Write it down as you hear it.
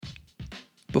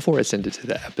Before I send it to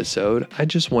the episode, I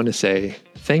just want to say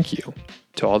thank you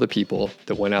to all the people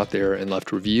that went out there and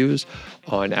left reviews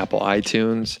on Apple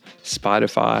iTunes,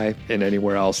 Spotify, and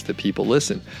anywhere else that people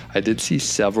listen. I did see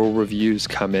several reviews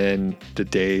come in the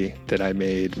day that I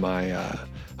made my,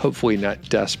 hopefully not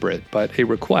desperate, but a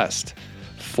request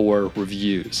for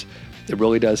reviews. It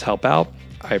really does help out.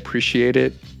 I appreciate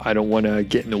it. I don't want to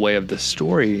get in the way of the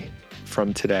story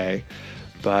from today,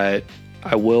 but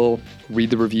I will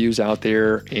read the reviews out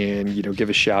there and,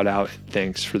 give a shout out and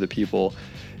thanks for the people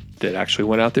that actually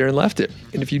went out there and left it.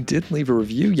 And if you didn't leave a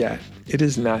review yet, it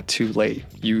is not too late.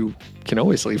 You can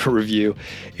always leave a review,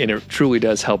 and it truly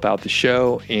does help out the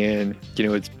show. And,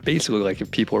 it's basically like if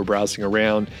people are browsing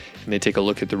around and they take a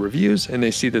look at the reviews and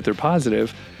they see that they're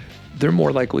positive, they're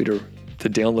more likely to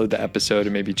download the episode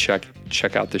and maybe check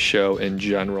out the show in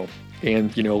general.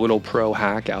 And, a little pro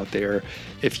hack out there,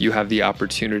 if you have the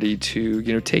opportunity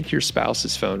to, take your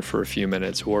spouse's phone for a few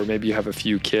minutes, or maybe you have a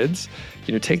few kids,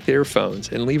 take their phones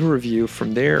and leave a review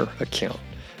from their account.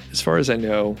 As far as I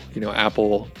know,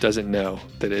 Apple doesn't know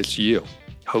that it's you.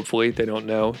 Hopefully they don't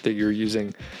know that you're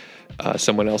using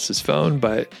someone else's phone,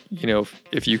 but,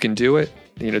 if you can do it,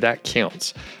 that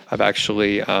counts. I've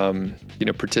actually,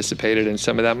 participated in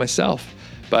some of that myself,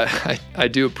 but I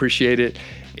do appreciate it.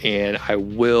 And I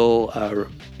will,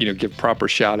 give proper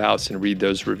shout outs and read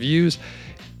those reviews.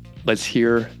 Let's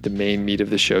hear the main meat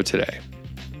of the show today.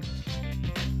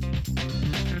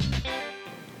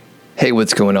 Hey,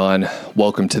 what's going on?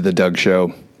 Welcome to The Doug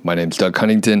Show. My name's Doug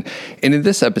Huntington. And in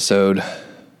this episode,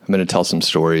 I'm going to tell some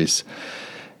stories.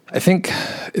 I think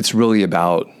it's really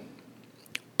about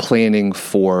planning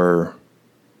for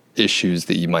issues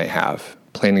that you might have,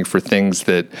 planning for things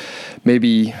that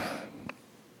maybe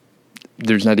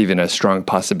there's not even a strong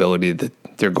possibility that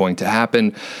they're going to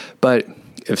happen. But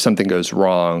if something goes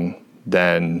wrong,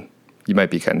 then you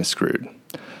might be kind of screwed.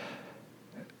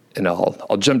 And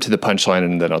I'll jump to the punchline,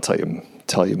 and then I'll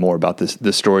tell you more about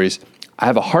the stories. I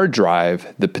have a hard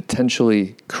drive that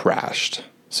potentially crashed.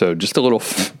 So just a little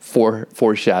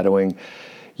foreshadowing.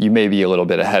 You may be a little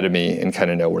bit ahead of me and kind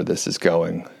of know where this is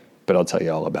going, but I'll tell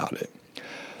you all about it.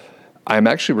 I'm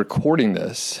actually recording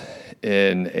this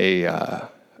in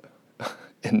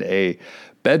a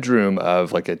bedroom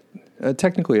of like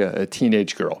technically a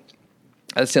teenage girl.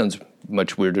 That sounds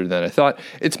much weirder than I thought.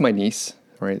 It's my niece,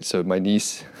 right? So my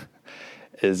niece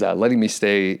is letting me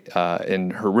stay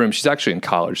in her room. She's actually in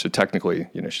college, so technically,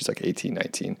 she's like 18,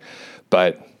 19,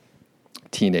 but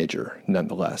teenager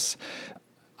nonetheless.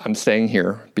 I'm staying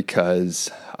here because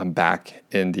I'm back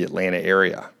in the Atlanta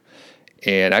area.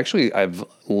 And actually, I've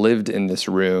lived in this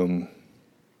room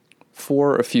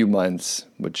for a few months,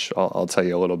 which I'll tell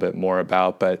you a little bit more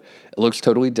about, but it looks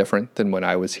totally different than when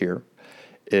I was here.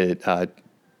 It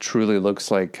truly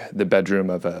looks like the bedroom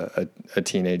of a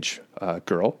teenage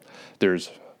girl.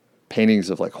 There's paintings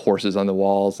of like horses on the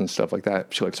walls and stuff like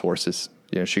that. She likes horses.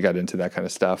 She got into that kind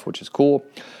of stuff, which is cool.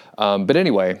 But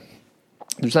anyway,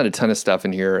 there's not a ton of stuff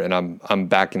in here, and I'm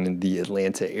back in the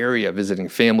Atlanta area visiting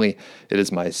family. It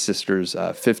is my sister's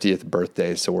 50th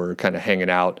birthday, so we're kind of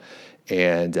hanging out.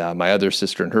 And my other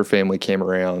sister and her family came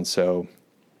around, so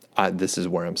this is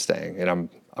where I'm staying. And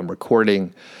I'm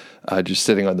recording just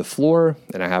sitting on the floor,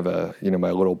 and I have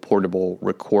my little portable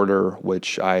recorder,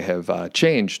 which I have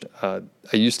changed. I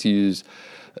used to use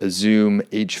a Zoom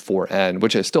H4n,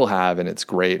 which I still have, and it's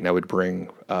great. And I would bring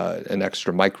an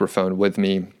extra microphone with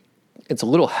me. It's a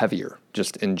little heavier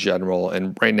just in general.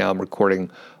 And right now I'm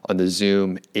recording on the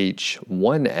Zoom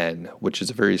H1n, which is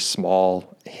a very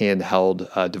small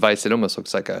handheld device. It almost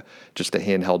looks like just a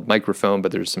handheld microphone,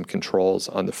 but there's some controls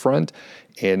on the front,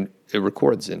 and it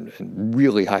records in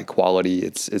really high quality.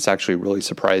 It's actually really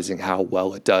surprising how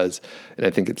well it does. And I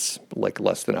think it's like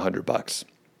less than $100.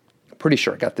 I'm pretty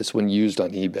sure I got this one used on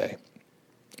eBay.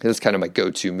 That's kind of my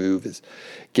go-to move, is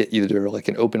get either like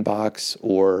an open box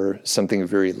or something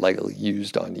very lightly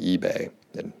used on eBay.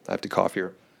 And I have to cough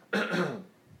here.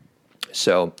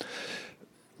 So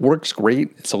works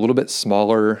great. It's a little bit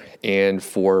smaller, and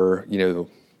for,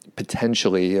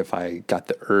 potentially if I got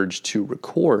the urge to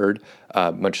record,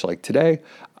 much like today,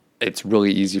 it's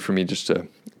really easy for me just to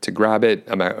grab it.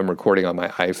 I'm recording on my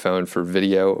iPhone for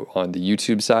video on the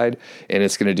YouTube side, and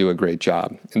it's going to do a great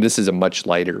job. And this is a much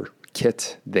lighter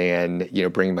kit than,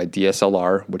 bringing my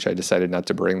DSLR, which I decided not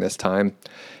to bring this time,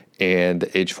 and the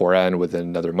H4n with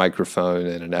another microphone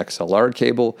and an XLR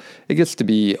cable. It gets to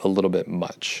be a little bit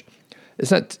much. It's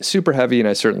not super heavy, and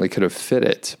I certainly could have fit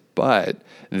it, but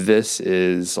this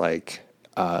is like,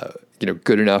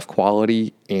 good enough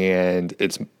quality, and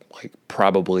it's like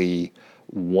probably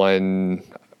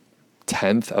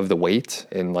 1/10 of the weight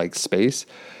in like space.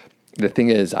 the thing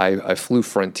is, I flew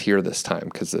Frontier this time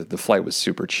because the flight was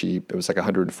super cheap. It was like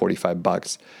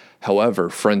 $145. However,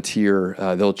 Frontier,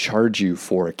 they'll charge you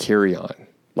for a carry-on,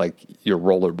 like your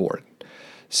rollerboard.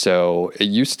 So it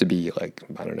used to be like,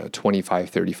 I don't know,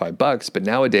 $25, $35, but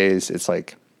nowadays it's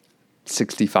like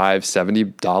 $65,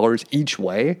 $70 each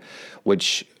way,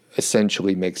 which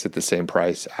essentially makes it the same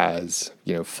price as,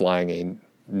 flying a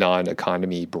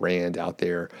non-economy brand out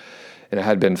there. And I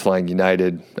had been flying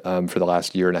United for the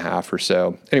last year and a half or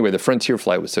so. Anyway, the Frontier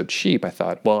flight was so cheap, I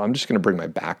thought, well, I'm just going to bring my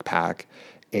backpack.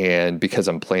 And because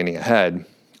I'm planning ahead,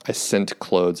 I sent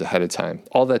clothes ahead of time.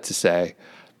 All that to say,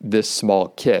 this small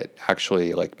kit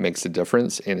actually makes a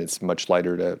difference, and it's much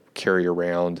lighter to carry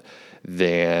around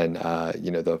than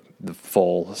the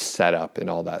full setup and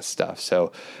all that stuff.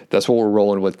 So that's what we're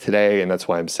rolling with today, and that's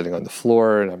why I'm sitting on the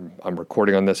floor and I'm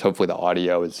recording on this. Hopefully the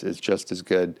audio is just as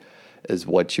good as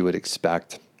what you would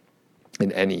expect.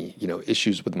 And any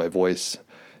issues with my voice,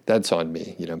 that's on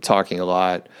me. I'm talking a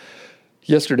lot.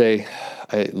 Yesterday,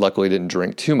 I luckily didn't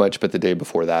drink too much, but the day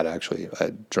before that, actually,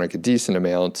 I drank a decent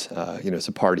amount. It's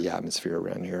a party atmosphere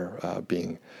around here,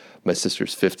 being my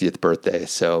sister's 50th birthday.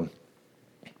 So,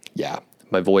 yeah,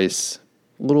 my voice,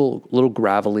 a little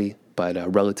gravelly, but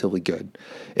relatively good.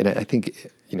 And I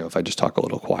think, if I just talk a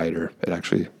little quieter, it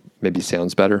actually maybe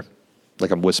sounds better,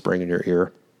 like I'm whispering in your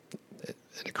ear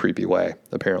in a creepy way,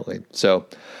 apparently. So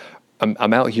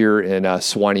I'm out here in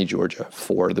Suwanee, Georgia,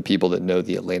 for the people that know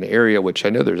the Atlanta area, which I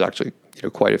know there's actually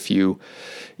quite a few,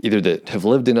 either that have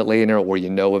lived in Atlanta or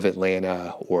of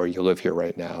Atlanta or you live here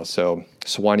right now. So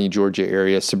Suwanee, Georgia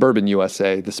area, suburban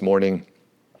USA. This morning,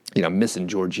 I'm missing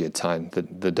Georgie a ton,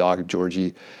 the dog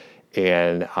Georgie,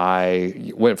 and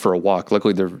I went for a walk.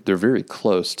 Luckily, they're very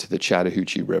close to the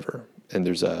Chattahoochee River, and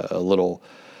there's a little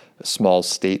small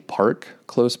state park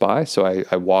close by. So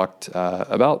I walked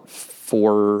about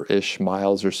 4-ish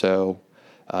miles or so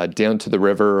down to the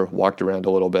river, walked around a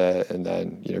little bit, and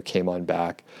then, came on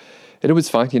back. And it was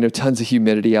fine, tons of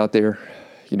humidity out there.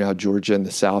 You know how Georgia in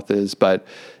the south is, but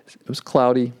it was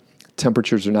cloudy.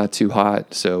 Temperatures are not too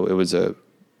hot. So it was a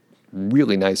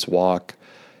really nice walk.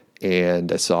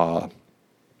 And I saw,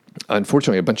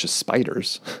 unfortunately, a bunch of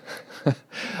spiders.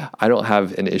 I don't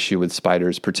have an issue with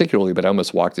spiders particularly, but I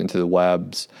almost walked into the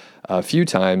webs a few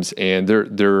times, and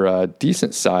they're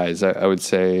decent size. I would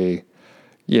say,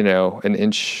 an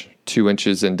inch, 2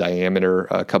 inches in diameter.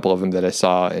 A couple of them that I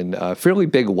saw in fairly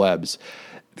big webs.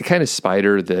 The kind of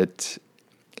spider that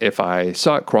if I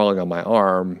saw it crawling on my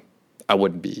arm, I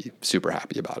wouldn't be super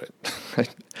happy about it.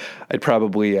 I'd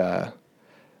probably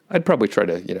try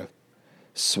to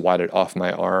swat it off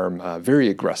my arm very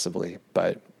aggressively,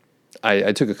 but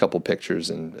I took a couple pictures,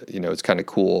 and, it's kind of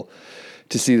cool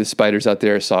to see the spiders out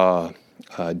there. I saw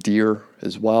deer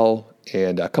as well,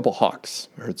 and a couple hawks.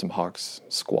 I heard some hawks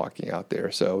squawking out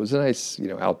there. So it was a nice,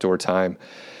 outdoor time.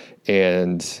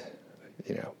 And,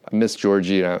 I miss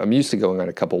Georgie. And I'm used to going on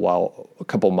a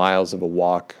couple miles of a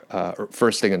walk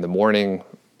first thing in the morning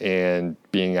and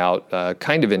being out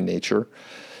kind of in nature.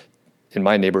 In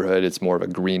my neighborhood, it's more of a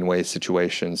greenway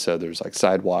situation, so there's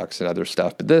sidewalks and other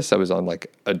stuff. But I was on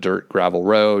a dirt gravel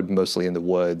road, mostly in the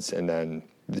woods, and then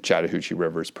the Chattahoochee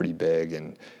River is pretty big,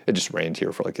 and it just rained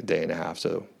here for a day and a half,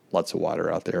 so lots of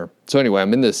water out there. So anyway,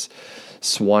 I'm in this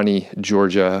Suwanee,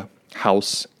 Georgia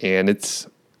house, and it's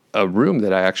a room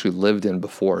that I actually lived in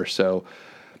before. So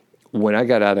when I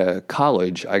got out of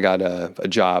college, I got a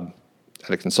job at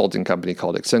a consulting company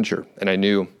called Accenture, and I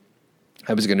knew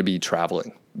I was going to be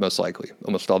traveling, most likely.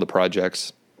 Almost all the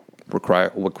projects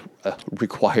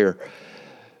require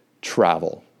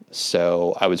travel.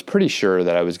 So I was pretty sure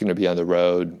that I was going to be on the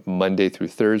road Monday through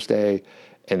Thursday,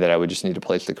 and that I would just need a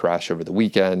place to crash over the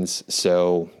weekends.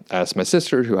 So I asked my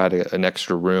sister, who had an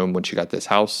extra room when she got this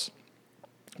house,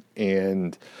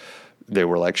 and they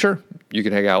were like, sure, you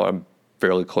can hang out. I'm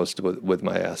fairly close with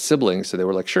my siblings. So they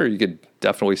were like, sure, you could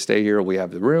definitely stay here. We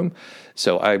have the room.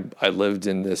 So I lived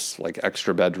in this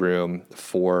extra bedroom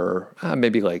for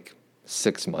maybe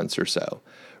 6 months or so,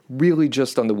 really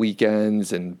just on the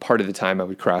weekends. And part of the time I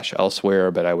would crash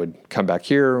elsewhere, but I would come back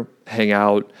here, hang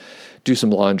out, do some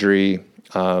laundry.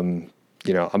 I'm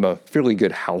a fairly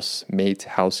good house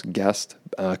guest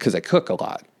because I cook a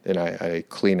lot, and I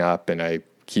clean up, and I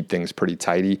keep things pretty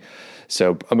tidy.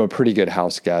 So I'm a pretty good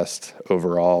house guest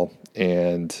overall,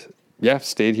 and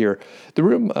stayed here. The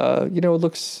room, it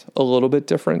looks a little bit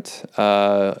different.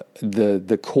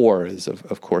 The core is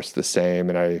of course the same,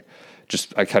 and I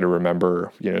I kind of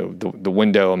remember, the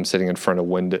window. I'm sitting in front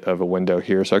of a window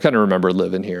here, so I kind of remember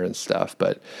living here and stuff.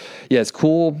 But yeah, it's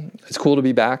cool. It's cool to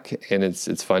be back, and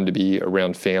it's fun to be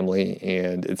around family,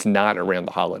 and it's not around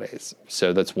the holidays.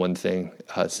 So that's one thing.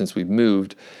 Since we've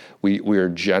moved, we are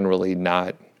generally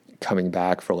not coming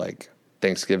back for like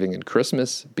Thanksgiving and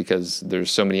Christmas because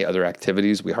there's so many other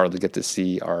activities. We hardly get to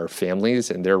see our families,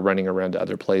 and they're running around to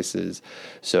other places.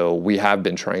 So we have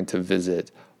been trying to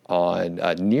visit on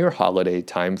near holiday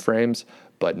timeframes,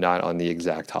 but not on the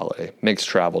exact holiday. Makes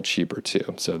travel cheaper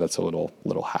too. So that's a little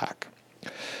hack.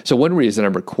 So one reason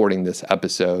I'm recording this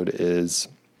episode is,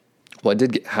 well, I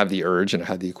did have the urge and I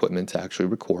had the equipment to actually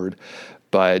record,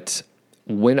 but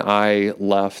when I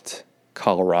left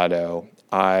Colorado,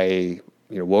 I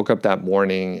woke up that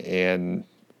morning and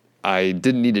I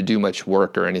didn't need to do much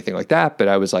work or anything like that, but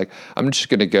I was like, I'm just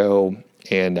going to go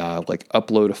and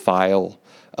upload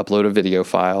a video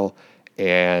file,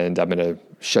 and I'm going to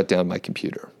shut down my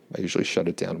computer. I usually shut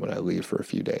it down when I leave for a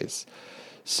few days.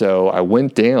 So I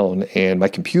went down and my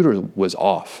computer was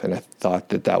off, and I thought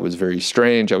that was very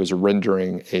strange. I was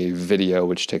rendering a video,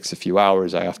 which takes a few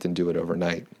hours. I often do it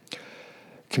overnight.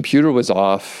 Computer was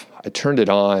off. I turned it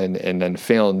on and then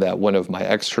found that one of my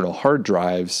external hard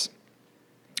drives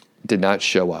did not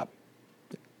show up.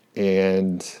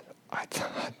 And I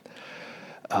thought,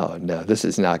 oh no, this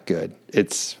is not good.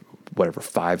 It's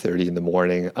 5:30 in the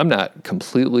morning. I'm not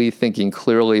completely thinking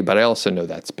clearly, but I also know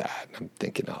that's bad. I'm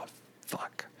thinking, oh,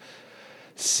 fuck.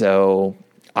 So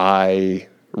I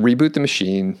reboot the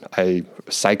machine. I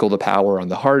cycle the power on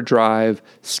the hard drive,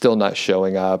 still not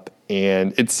showing up.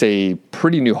 And it's a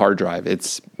pretty new hard drive.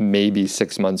 It's maybe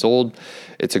 6 months old.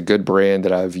 It's a good brand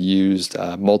that I've used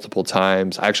multiple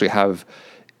times. I actually have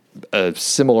a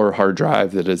similar hard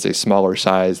drive that is a smaller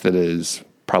size that is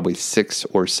probably 6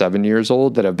 or 7 years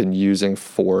old that I've been using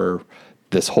for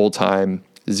this whole time.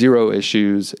 Zero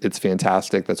issues. It's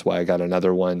fantastic. That's why I got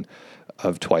another one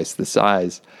of twice the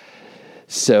size.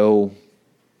 So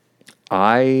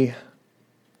I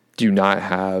do not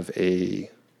have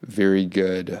a very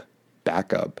good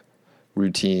backup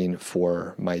routine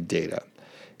for my data.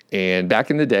 And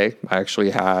back in the day, I actually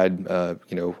had, an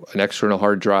external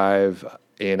hard drive,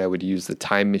 and I would use the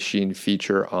Time Machine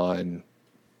feature on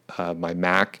my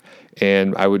Mac,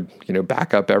 and I would,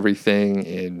 back up everything,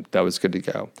 and that was good to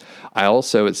go. I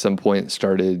also, at some point,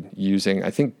 started using, I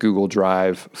think, Google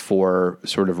Drive for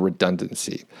sort of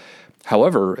redundancy.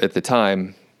 However, at the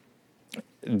time,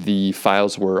 the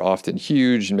files were often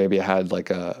huge, and maybe I had like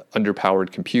a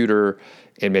underpowered computer,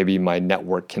 and maybe my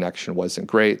network connection wasn't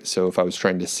great. So if I was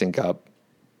trying to sync up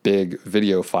big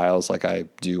video files like I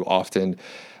do often,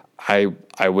 I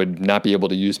would not be able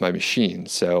to use my machine.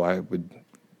 So I would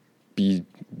be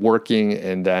working,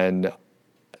 and then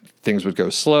things would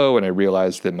go slow, and I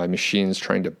realized that my machine's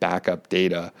trying to back up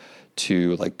data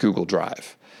to like Google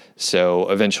Drive. So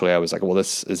eventually I was like, well,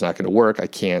 this is not going to work. I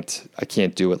can't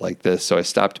do it like this. So I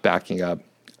stopped backing up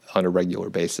on a regular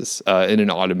basis in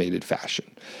an automated fashion.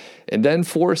 And then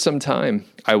for some time,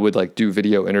 I would like do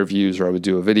video interviews, or I would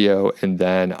do a video, and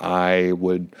then I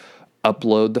would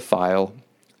upload the file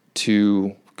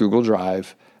to Google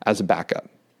Drive as a backup,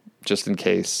 just in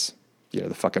case,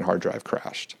 the fucking hard drive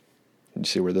crashed. You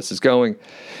see where this is going?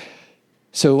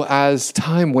 So as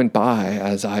time went by,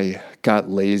 as I got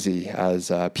lazy,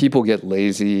 as people get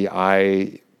lazy,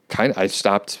 I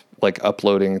stopped like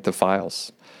uploading the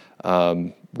files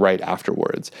right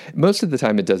afterwards. Most of the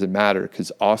time it doesn't matter,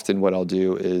 because often what I'll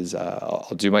do is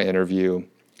I'll do my interview,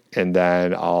 and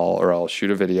then I'll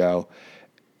shoot a video,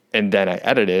 and then I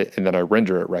edit it, and then I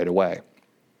render it right away.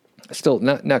 Still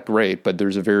not great, but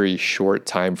there's a very short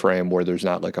time frame where there's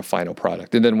not like a final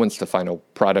product. And then once the final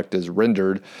product is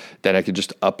rendered, then I could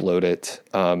just upload it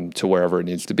to wherever it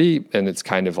needs to be, and it's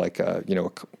kind of like a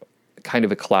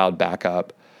cloud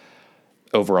backup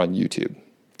over on YouTube,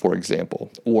 for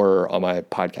example, or on my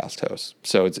podcast host.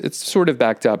 So it's sort of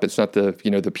backed up. It's not the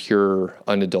the pure,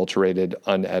 unadulterated,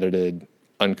 unedited,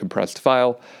 uncompressed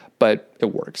file, but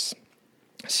it works.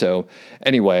 So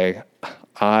anyway,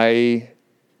 I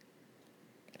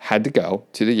had to go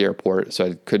to the airport, so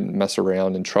I couldn't mess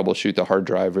around and troubleshoot the hard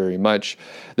drive very much.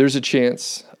 There's a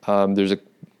chance, there's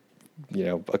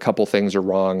a couple things are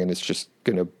wrong, and it's just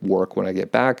going to work when I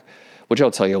get back, which I'll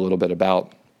tell you a little bit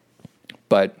about.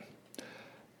 But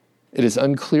it is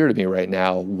unclear to me right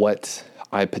now what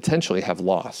I potentially have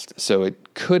lost. So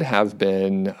it could have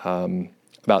been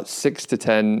about 6 to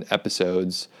 10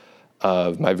 episodes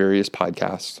of my various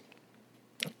podcasts,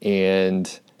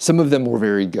 and some of them were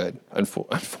very good,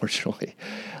 unfortunately.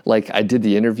 Like, I did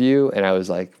the interview, and I was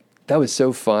like, that was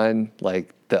so fun.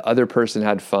 Like, the other person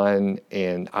had fun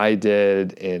and I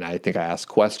did. And I think I asked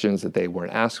questions that they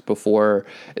weren't asked before.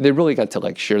 And they really got to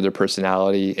like share their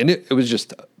personality. And it was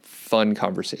just a fun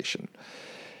conversation.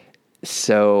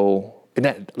 So, and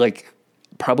that like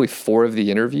probably 4 of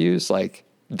the interviews, like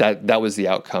that was the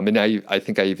outcome. And I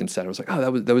think I even said, I was like,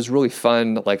 oh, that was really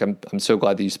fun. Like, I'm so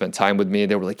glad that you spent time with me. And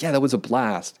they were like, yeah, that was a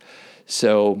blast.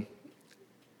 So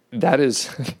that is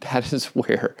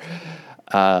where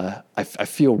I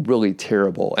feel really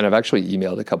terrible. And I've actually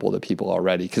emailed a couple of the people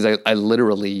already because I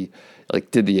literally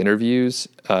like did the interviews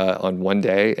on one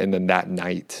day, and then that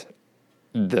night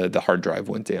the hard drive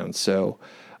went down. So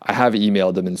I have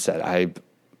emailed them and said, I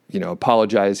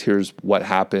apologize. Here's what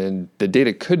happened. The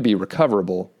data could be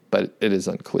recoverable, but it is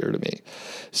unclear to me.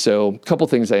 So a couple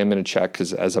things I am going to check,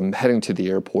 because as I'm heading to the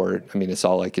airport, I mean, it's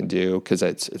all I can do because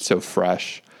it's so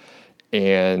fresh.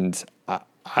 And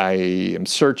I am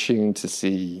searching to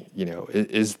see,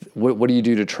 what do you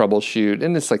do to troubleshoot?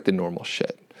 And it's like the normal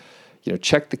shit.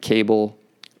 Check the cable,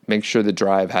 make sure the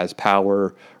drive has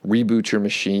power, reboot your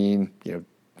machine,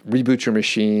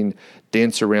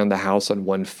 dance around the house on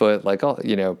one foot,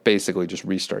 basically just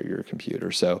restart your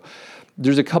computer. So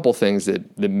there's a couple things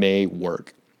that may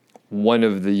work. One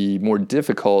of the more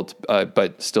difficult,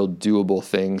 but still doable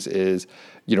things is,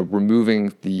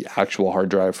 removing the actual hard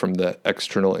drive from the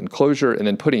external enclosure and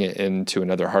then putting it into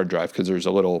another hard drive, because there's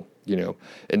a little,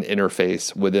 an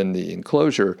interface within the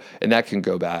enclosure, and that can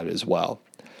go bad as well.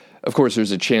 Of course,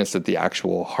 there's a chance that the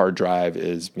actual hard drive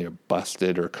is,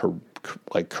 busted or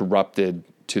corrupted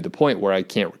to the point where I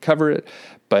can't recover it,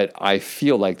 but I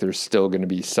feel like there's still going to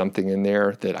be something in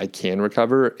there that I can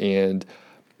recover. And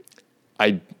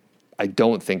I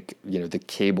don't think, the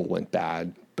cable went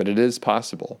bad, but it is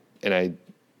possible. And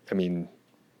I mean,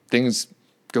 things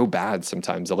go bad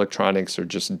sometimes. Electronics are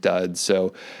just duds.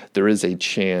 So there is a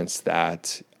chance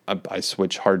that I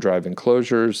switch hard drive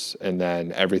enclosures and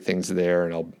then everything's there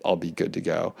and I'll be good to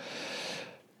go.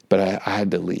 But I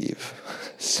had to leave.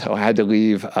 So I had to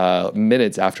leave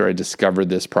minutes after I discovered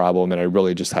this problem, and I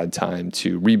really just had time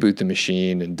to reboot the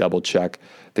machine and double check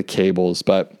the cables.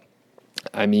 But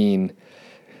I mean,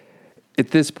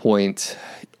 at this point,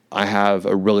 I have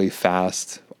a really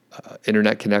fast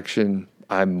internet connection.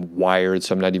 I'm wired,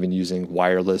 so I'm not even using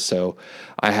wireless. So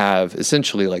I have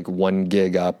essentially like 1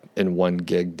 gig up and 1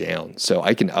 gig down. So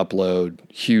I can upload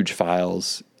huge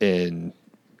files in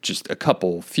just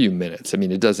a few minutes. I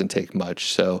mean, it doesn't take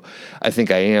much. So I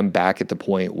think I am back at the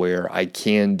point where I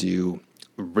can do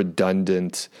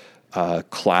redundant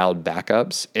cloud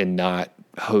backups and not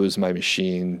hose my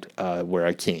machine where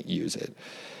I can't use it.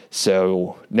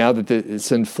 So now that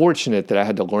it's unfortunate that I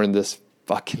had to learn this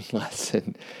fucking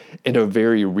lesson in a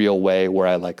very real way where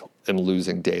I am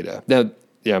losing data. Now,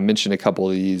 I mentioned a couple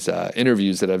of these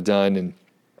interviews that I've done, and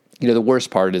the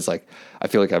worst part is I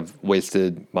feel like I've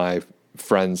wasted my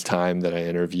friends' time that I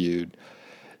interviewed.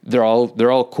 They're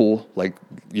all cool.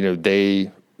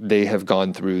 They have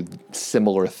gone through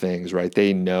similar things, right?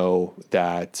 They know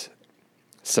that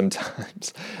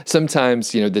sometimes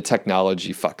the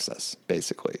technology fucks us,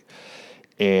 basically.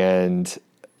 And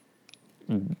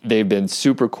they've been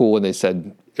super cool, and they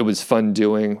said, it was fun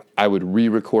doing. I would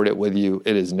re-record it with you.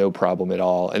 It is no problem at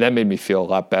all. And that made me feel a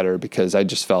lot better, because I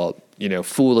just felt,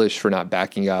 foolish for not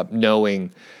backing up,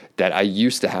 knowing that I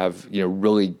used to have,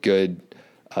 really good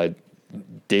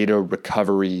data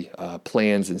recovery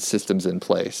plans and systems in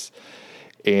place.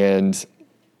 And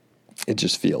it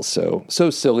just feels so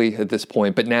silly at this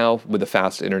point. But now with the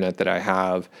fast internet that I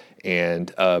have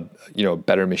and a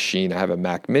better machine, I have a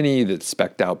Mac Mini that's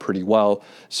spec'd out pretty well.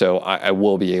 So I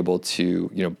will be able to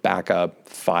back up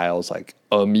files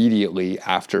immediately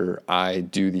after I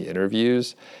do the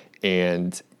interviews,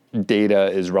 and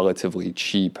data is relatively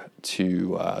cheap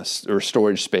to or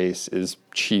storage space is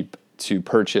cheap to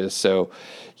purchase. So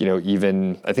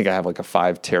even I think I have a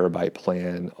 5 terabyte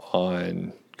plan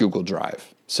on Google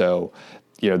Drive. So,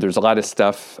 there's a lot of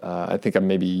stuff. I think I'm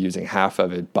maybe using half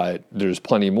of it, but there's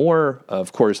plenty more.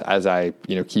 Of course, as I,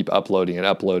 keep uploading and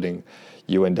uploading,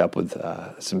 you end up with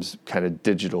some kind of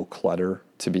digital clutter,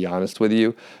 to be honest with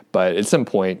you. But at some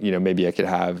point, maybe I could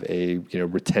have a,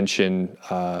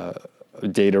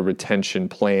 data retention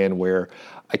plan where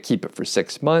I keep it for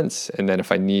 6 months. And then if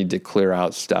I need to clear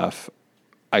out stuff,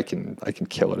 I can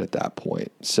kill it at that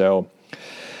point. So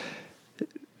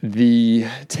the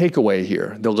takeaway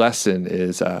here, the lesson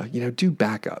is, do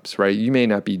backups, right? You may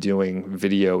not be doing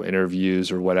video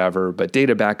interviews or whatever, but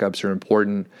data backups are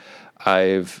important.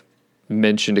 I've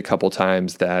mentioned a couple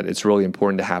times that it's really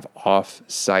important to have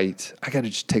off-site. I got to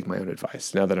just take my own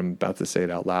advice now that I'm about to say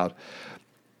it out loud.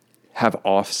 Have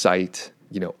off-site,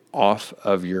 off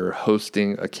of your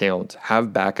hosting account. Have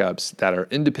backups that are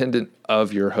independent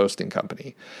of your hosting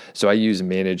company. So I use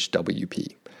Managed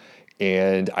WP.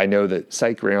 And I know that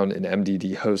SiteGround and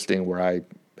MDD Hosting, where I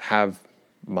have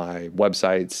my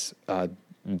websites,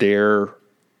 their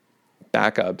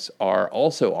backups are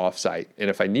also offsite. And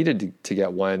if I needed to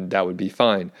get one, that would be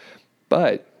fine.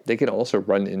 But they can also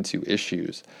run into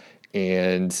issues.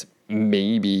 And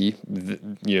maybe,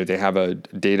 they have a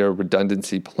data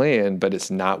redundancy plan, but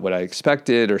it's not what I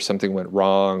expected, or something went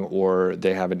wrong, or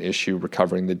they have an issue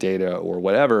recovering the data or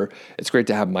whatever. It's great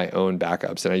to have my own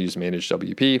backups. And I use Managed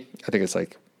WP. I think it's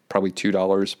like probably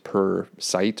 $2 per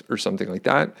site or something like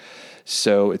that.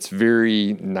 So it's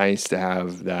very nice to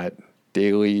have that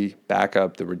daily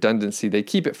backup, the redundancy. They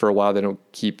keep it for a while. They don't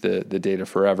keep the data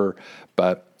forever.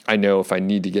 But I know if I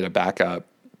need to get a backup,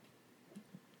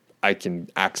 I can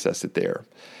access it there.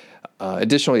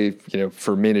 Additionally,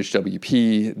 for Managed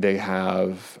WP, they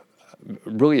have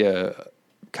really a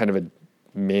kind of a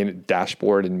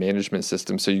dashboard and management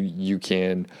system. So you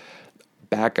can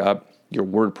back up your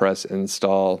WordPress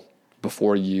install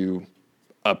before you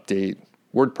update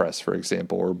WordPress, for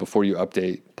example, or before you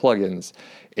update plugins.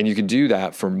 And you can do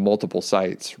that for multiple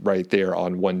sites right there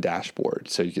on one dashboard.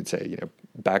 So you could say,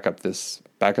 back up this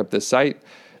site,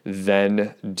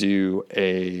 then do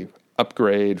a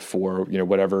upgrade for,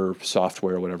 whatever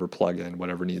software, whatever plugin,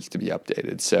 whatever needs to be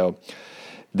updated. So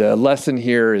the lesson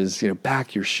here is,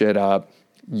 back your shit up.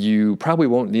 You probably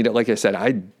won't need it. Like I said,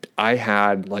 I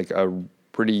had like a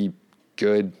pretty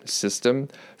good system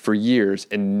for years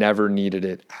and never needed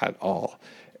it at all.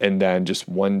 And then just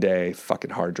one day, fucking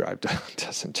hard drive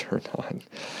doesn't turn on.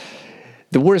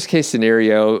 The worst case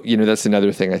scenario, that's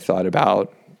another thing I thought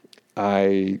about.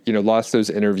 I, lost those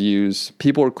interviews.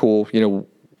 People are cool.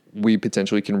 We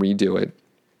potentially can redo it.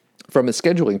 From a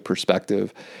scheduling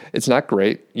perspective, it's not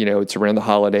great. It's around the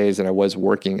holidays and I was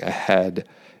working ahead,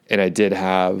 and I did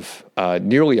have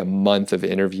nearly a month of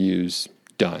interviews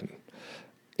done.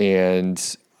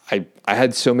 And I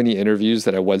had so many interviews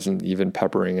that I wasn't even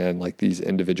peppering in like these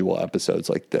individual episodes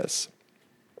like this.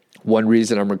 One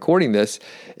reason I'm recording this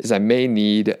is I may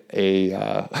need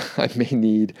to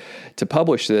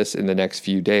publish this in the next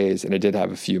few days, and I did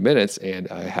have a few minutes, and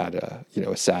I had a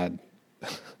sad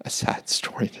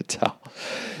story to tell.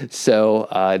 So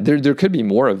there could be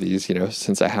more of these.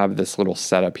 Since I have this little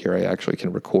setup here, I actually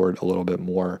can record a little bit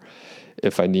more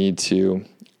if I need to.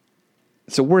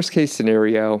 So worst case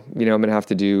scenario, I'm going to have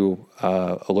to do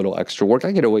a little extra work.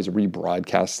 I could always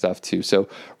rebroadcast stuff too. So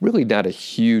really not a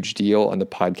huge deal on the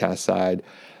podcast side.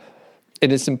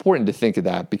 And it's important to think of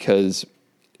that, because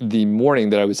the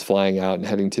morning that I was flying out and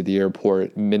heading to the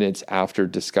airport, minutes after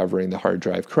discovering the hard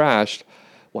drive crashed,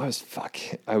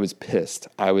 I was pissed.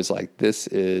 I was like, this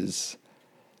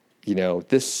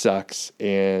sucks.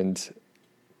 And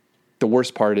the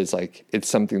worst part is like, it's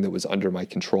something that was under my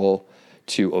control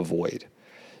to avoid.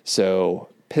 So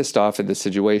pissed off at the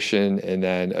situation, and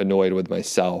then annoyed with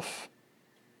myself,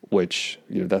 which,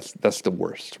 that's the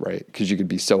worst, right? Because you could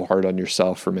be so hard on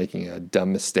yourself for making a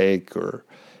dumb mistake, or,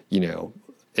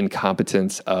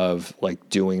 incompetence of like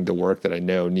doing the work that I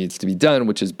know needs to be done,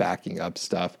 which is backing up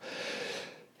stuff.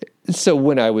 So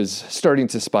when I was starting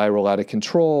to spiral out of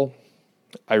control,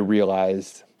 I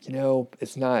realized,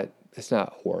 it's not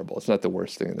horrible. It's not the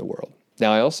worst thing in the world.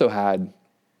 Now, I also had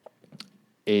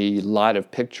a lot of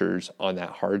pictures on that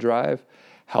hard drive.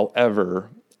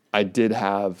 However, I did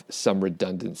have some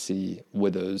redundancy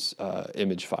with those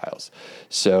image files.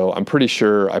 So I'm pretty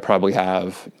sure I probably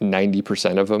have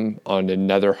 90% of them on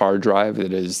another hard drive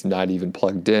that is not even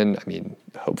plugged in. I mean,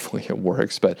 hopefully it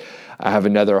works, but I have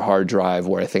another hard drive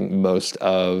where I think most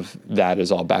of that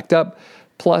is all backed up.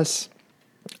 Plus,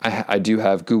 I do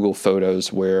have Google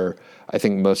Photos where I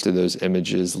think most of those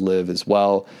images live as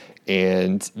well.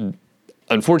 And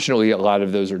unfortunately, a lot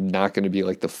of those are not going to be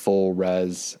like the full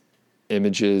res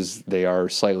images. They are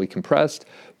slightly compressed,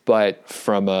 but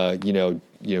from a,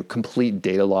 complete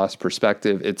data loss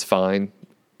perspective, it's fine.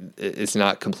 It's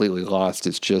not completely lost.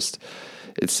 It's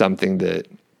something that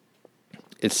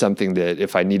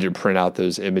if I needed to print out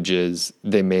those images,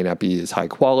 they may not be as high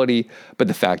quality, but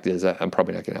the fact is I'm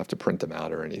probably not going to have to print them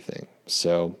out or anything.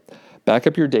 So back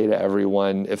up your data,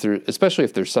 everyone. Especially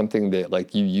if there's something that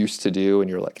like you used to do and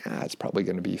you're like, it's probably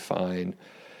going to be fine,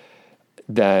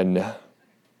 then,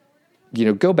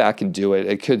 go back and do it.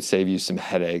 It could save you some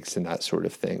headaches and that sort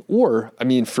of thing. Or,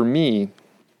 for me,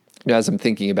 as I'm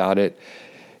thinking about it,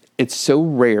 it's so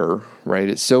rare, right?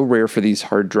 It's so rare for these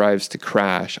hard drives to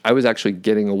crash. I was actually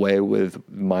getting away with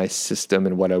my system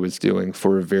and what I was doing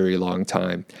for a very long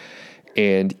time.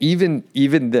 And even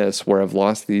this, where I've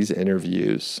lost these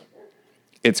interviews,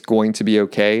 it's going to be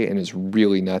okay and is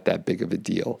really not that big of a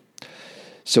deal.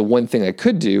 So one thing I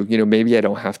could do, maybe I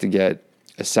don't have to get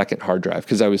a second hard drive,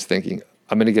 because I was thinking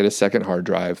I'm going to get a second hard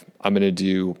drive. I'm going to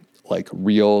do like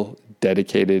real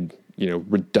dedicated,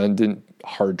 redundant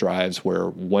hard drives where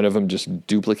one of them just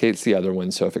duplicates the other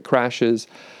one. So if it crashes,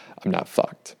 I'm not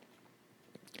fucked.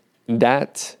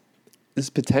 That is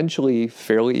potentially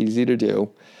fairly easy to do,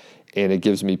 and it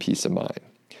gives me peace of mind.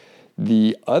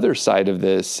 The other side of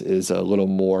this is a little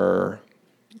more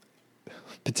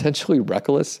potentially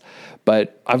reckless,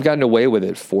 but I've gotten away with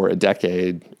it for a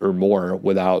decade or more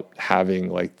without having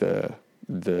like the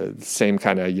same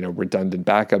kind of, redundant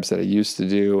backups that I used to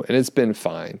do, and it's been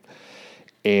fine.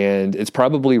 And it's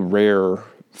probably rare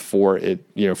for it,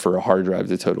 for a hard drive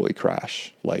to totally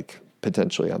crash, like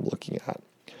potentially I'm looking at.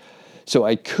 So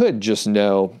I could just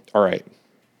know, all right,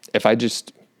 if I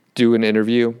just do an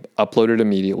interview, upload it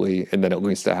immediately, and then at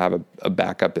least I have a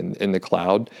backup in the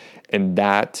cloud, and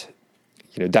that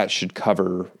should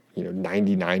cover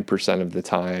 99% of the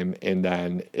time. And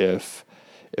then if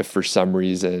for some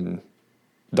reason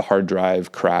the hard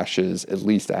drive crashes, at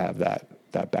least I have that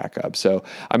backup. So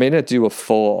I may not do a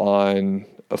full on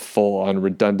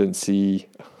redundancy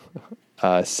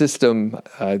system.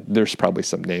 There's probably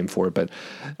some name for it, but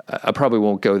I probably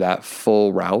won't go that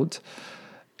full route.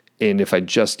 And if I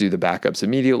just do the backups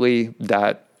immediately,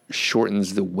 that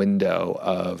shortens the window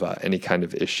of any kind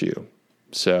of issue.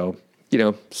 So,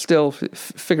 still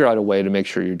figure out a way to make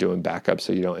sure you're doing backups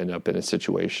so you don't end up in a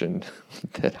situation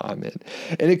that I'm in.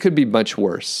 And it could be much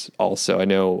worse also. I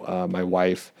know my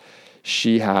wife,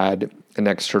 she had an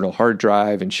external hard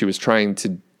drive and she was trying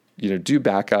to, do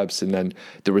backups, and then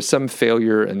there was some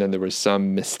failure, and then there was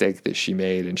some mistake that she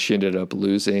made, and she ended up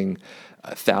losing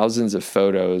thousands of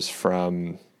photos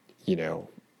from,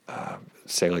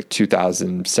 say like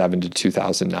 2007 to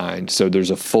 2009. So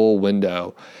there's a full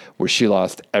window where she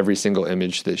lost every single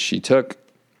image that she took,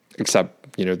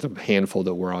 except, the handful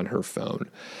that were on her phone.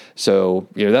 So,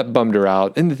 that bummed her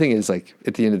out. And the thing is, like,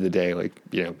 at the end of the day, like,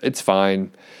 it's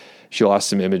fine. She lost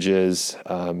some images.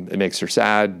 It makes her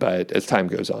sad, but as time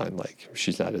goes on, like,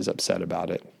 she's not as upset about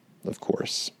it, of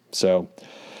course. So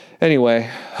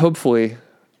anyway, hopefully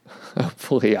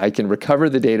I can recover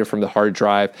the data from the hard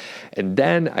drive, and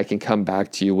then I can come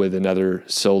back to you with another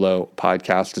solo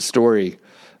podcast, a story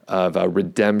of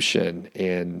redemption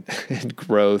and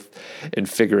growth, and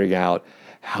figuring out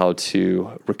how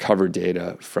to recover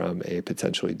data from a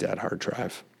potentially dead hard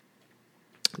drive.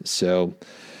 So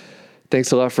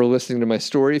thanks a lot for listening to my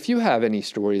story. If you have any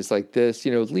stories like this,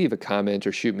 leave a comment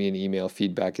or shoot me an email,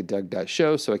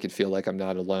 feedback@doug.show, so I could feel like I'm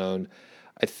not alone.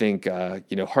 I think,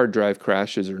 hard drive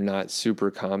crashes are not super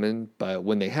common, but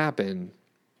when they happen,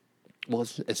 well,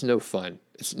 it's no fun.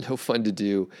 It's no fun to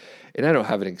do. And I don't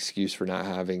have an excuse for not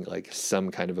having like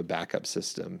some kind of a backup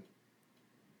system.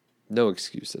 No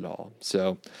excuse at all.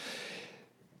 So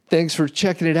thanks for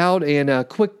checking it out. And a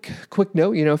quick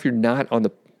note, if you're not on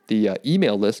the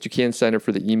email list, you can sign up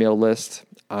for the email list.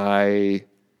 I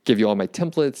give you all my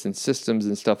templates and systems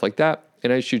and stuff like that.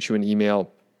 And I shoot you an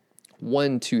email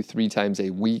 1, 2, 3 times a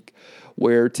week,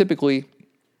 where typically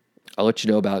I'll let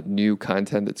you know about new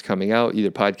content that's coming out,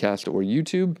 either podcast or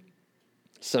YouTube.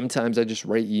 Sometimes I just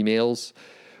write emails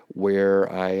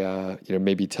where I,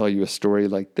 maybe tell you a story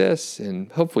like this,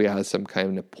 and hopefully it has some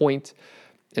kind of point.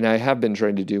 And I have been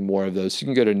trying to do more of those. So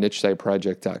you can go to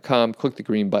nichesiteproject.com, click the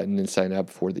green button, and sign up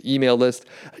for the email list.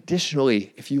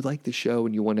 Additionally, if you like the show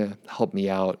and you want to help me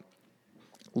out,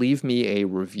 leave me a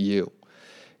review.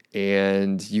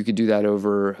 And you can do that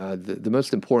over, the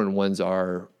most important ones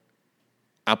are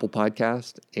Apple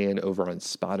Podcast and over on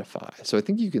Spotify. So I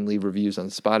think you can leave reviews on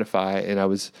Spotify. And I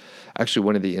was actually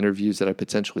one of the interviews that I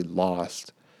potentially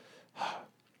lost.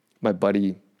 My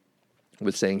buddy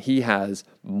was saying he has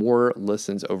more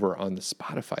listens over on the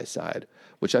Spotify side,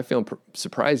 which I feel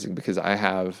surprising because I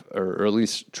have, or at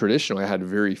least traditionally, I had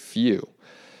very few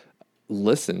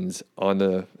listens on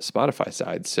the Spotify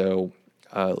side. So,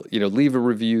 leave a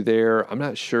review there. I'm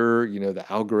not sure, the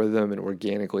algorithm and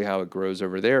organically how it grows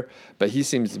over there, but he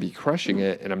seems to be crushing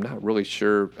it. And I'm not really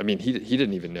sure. I mean, he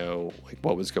didn't even know like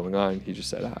what was going on. He just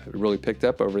said, it really picked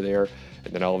up over there.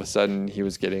 And then all of a sudden he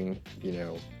was getting,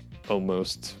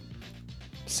 almost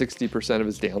 60% of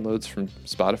his downloads from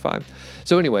Spotify.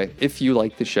 So anyway, if you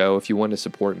like the show, if you want to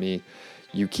support me,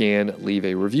 you can leave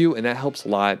a review, and that helps a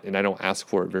lot. And I don't ask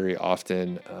for it very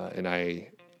often. And I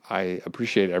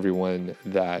appreciate everyone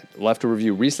that left a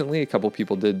review recently. A couple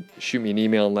people did shoot me an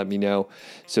email and let me know.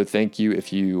 So thank you.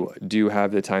 If you do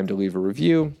have the time to leave a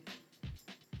review,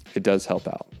 it does help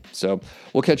out. So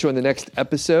we'll catch you on the next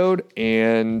episode.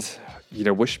 And,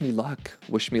 wish me luck.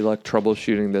 Wish me luck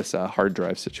troubleshooting this hard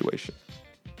drive situation.